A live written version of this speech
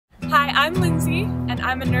I'm Lindsay, and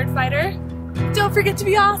I'm a Nerdfighter. Don't forget to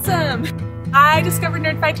be awesome! I discovered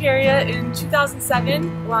Nerdfighteria in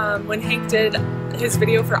 2007 when Hank did his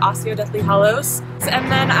video for Osseo Deathly Hallows.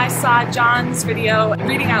 And then I saw John's video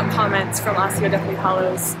reading out comments from Osseo Deathly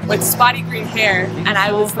Hallows with spotty green hair, and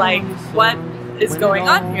I was like, what is going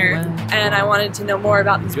on here? And I wanted to know more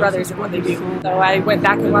about these brothers and what they do. So I went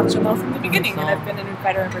back and watched them all from the beginning, and I've been a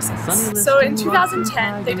Nerdfighter ever since. So in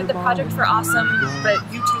 2010, they did the project for Awesome, but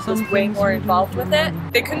YouTube was way more involved with it.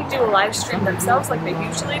 They couldn't do a live stream themselves like they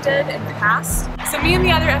usually did in the past. So me and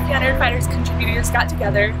the other FBI Nerdfighters contributors got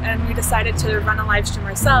together, and we decided to run a live stream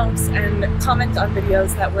ourselves and comment on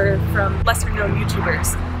videos that were from lesser known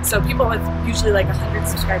YouTubers. So people with usually like 100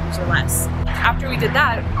 subscribers or less. After we did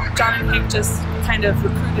that, John and Hank just kind of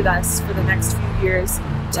recruited us for the next few years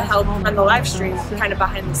to help run the live stream kind of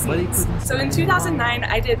behind the scenes. So in 2009,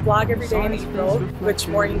 I did Vlog Every Day in April, which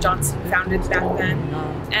Maureen Johnson founded back then.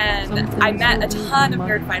 And I met a ton of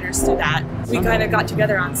Nerdfighters through that. We kind of got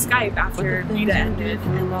together on Skype after beta ended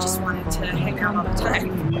and just wanted to hang out all the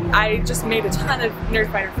time. I just made a ton of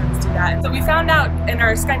Nerdfighter friends through that. So we found out in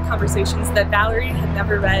our Skype conversations that Valerie had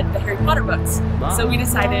never read the Harry Potter books. So we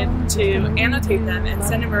decided to annotate them and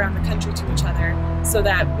send them around the country to each other so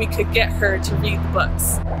that we could get her to read the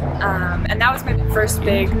books. And that was my first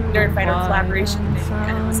big Nerdfighter collaboration thing,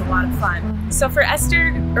 and it was a lot of fun. So for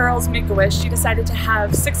Esther Earl's Make-A-Wish, she decided to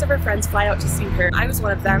have 6 of her friends fly out to see her. I was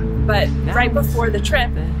one of them, but right before the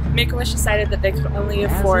trip, Make-A-Wish decided that they could only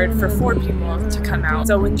afford for 4 people to come out.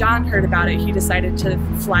 So when John heard about it, he decided to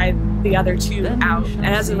fly the other 2 out. And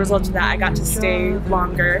as a result of that, I got to stay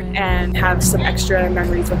longer and have some extra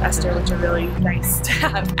memories with Esther, which are really nice to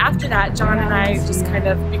have. After that, John and I just kind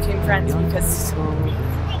of became friends because we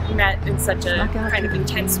met in such a kind of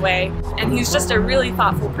intense way, and he's just a really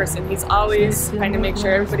thoughtful person. He's always trying to make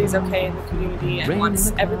sure everybody's okay in the community and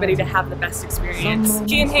wants everybody to have the best experience.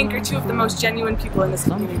 He and Hank are 2 of the most genuine people in this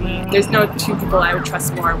community. There's no 2 people I would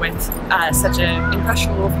trust more with such an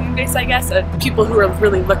impressionable fan base, I guess, of people who are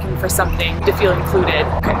really looking for something to feel included.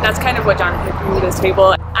 That's kind of what John and Hank bring to this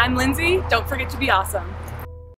table. I'm Lindsay, don't forget to be awesome.